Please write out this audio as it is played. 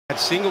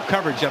Single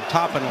coverage up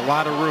top and a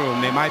lot of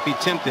room. They might be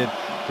tempted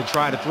to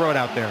try to throw it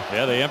out there.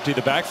 Yeah, they empty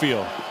the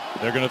backfield.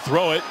 They're going to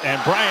throw it,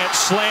 and Bryant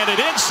slanted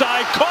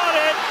inside, caught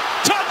it,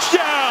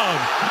 touchdown!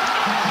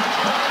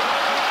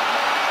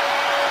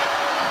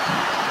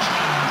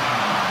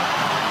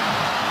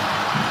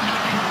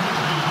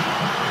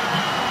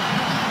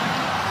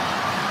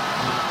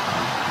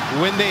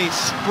 When they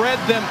spread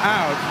them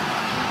out,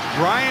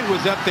 Bryant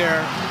was up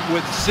there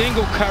with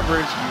single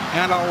coverage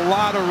and a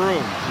lot of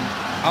room.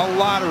 A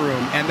lot of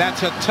room, and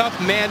that's a tough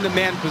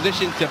man-to-man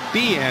position to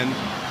be in.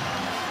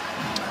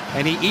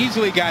 And he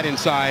easily got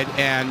inside,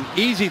 and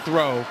easy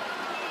throw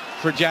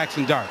for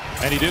Jaxson Dart.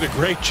 And he did a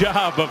great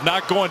job of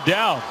not going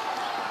down,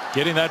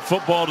 getting that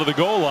football to the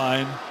goal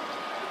line.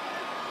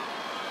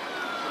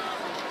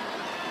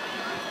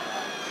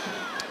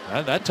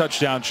 That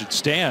touchdown should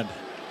stand.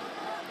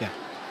 Yeah.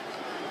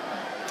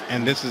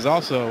 And this is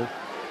also,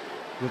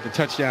 with the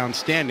touchdown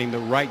standing, the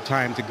right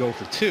time to go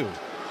for two.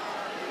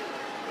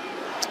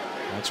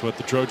 That's what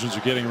the Trojans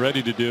are getting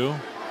ready to do.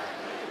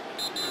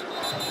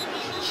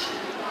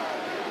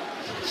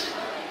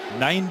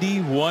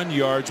 91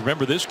 yards.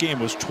 Remember, this game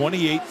was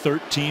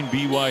 28-13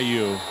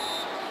 BYU.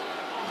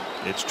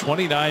 It's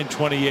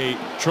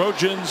 29-28.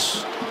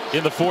 Trojans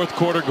in the fourth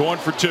quarter going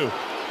for two.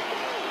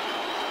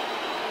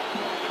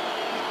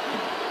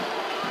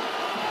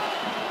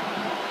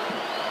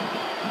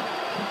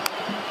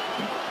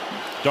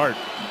 Dart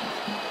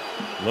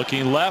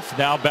looking left,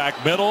 now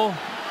back middle.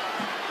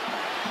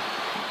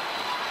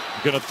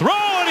 Going to throw,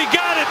 and he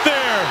got it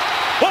there.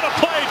 What a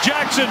play,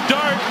 Jaxson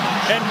Dart.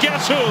 And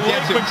guess who?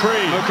 Lake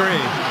McCree.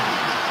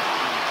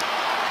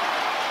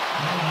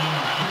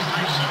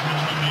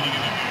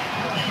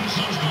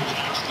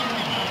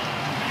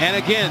 And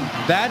again,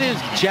 that is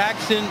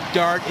Jaxson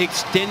Dart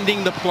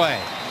extending the play.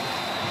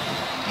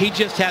 He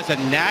just has a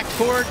knack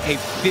for it, a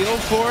feel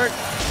for it.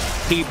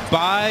 He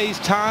buys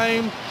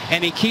time,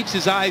 and he keeps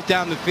his eyes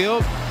down the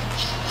field.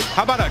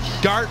 How about a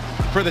dart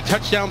for the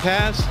touchdown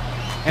pass?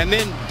 And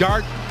then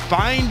Dart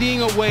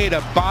finding a way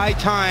to buy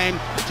time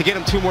to get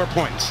him 2 more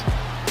points.